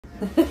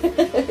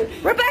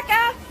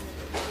Rebekah!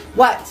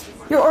 What?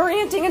 You're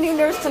orienting a new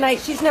nurse tonight.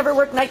 She's never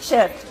worked night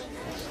shift.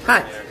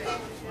 Hi.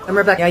 I'm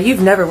Rebekah.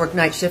 You've never worked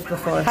night shift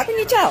before. How can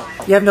you tell?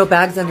 You have no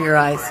bags under your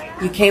eyes.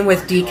 You came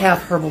with decaf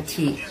herbal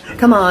tea.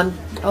 Come on.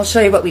 I'll show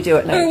you what we do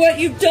at night. Or what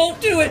you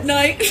don't do at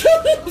night.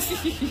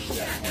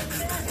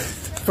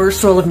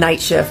 First rule of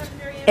night shift.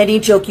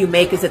 Any joke you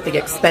make is at the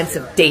expense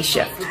of day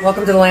shift.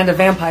 Welcome to the land of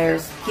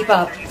vampires. Keep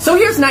up. So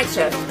here's night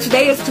shift.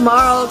 Today is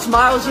tomorrow,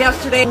 tomorrow's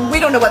yesterday. We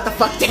don't know what the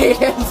fuck day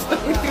it is.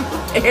 Who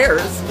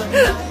cares?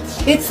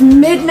 It's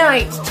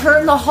midnight.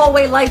 Turn the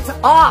hallway lights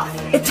off.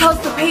 It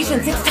tells the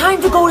patients it's time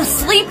to go to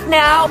sleep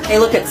now. Hey,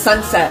 look at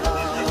sunset.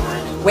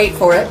 Wait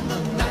for it.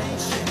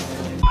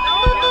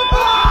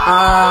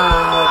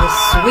 Ah, the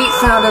sweet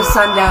sound of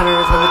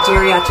sundowners on the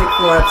geriatric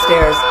floor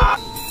upstairs.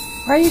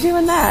 Why are you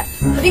doing that?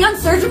 Putting on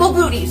surgical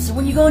booties, so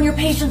when you go in your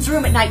patient's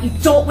room at night, you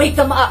don't wake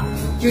them up.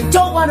 You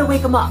don't want to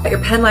wake them up. Got your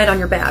pen light on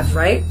your badge,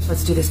 right?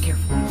 Let's do this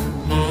carefully.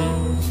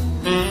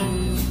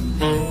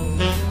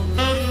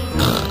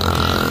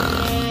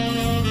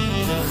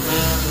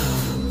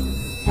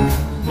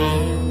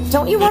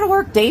 Don't you want to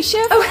work day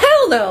shift? Oh,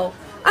 hell no!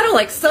 I don't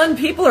like sun,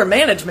 people, or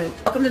management.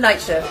 Welcome to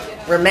night shift,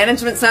 where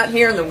management's not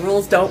here and the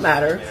rules don't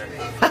matter.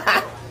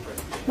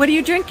 What are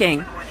you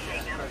drinking?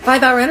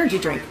 5-hour energy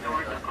drink.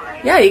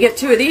 Yeah, you get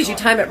 2 of these, you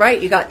time it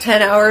right, you got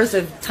 10 hours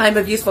of time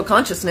of useful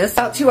consciousness,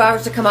 about 2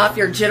 hours to come off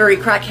your jittery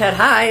crackhead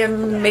high,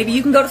 and maybe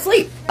you can go to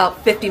sleep.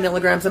 About 50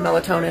 milligrams of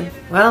melatonin.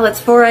 Well,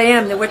 it's 4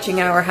 a.m., the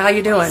witching hour. How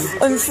you doing?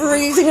 I'm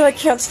freezing and I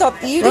can't stop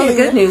eating. Well, the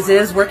good news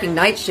is, working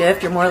night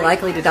shift, you're more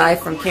likely to die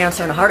from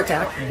cancer and a heart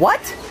attack.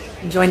 What?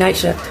 Enjoy night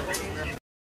shift.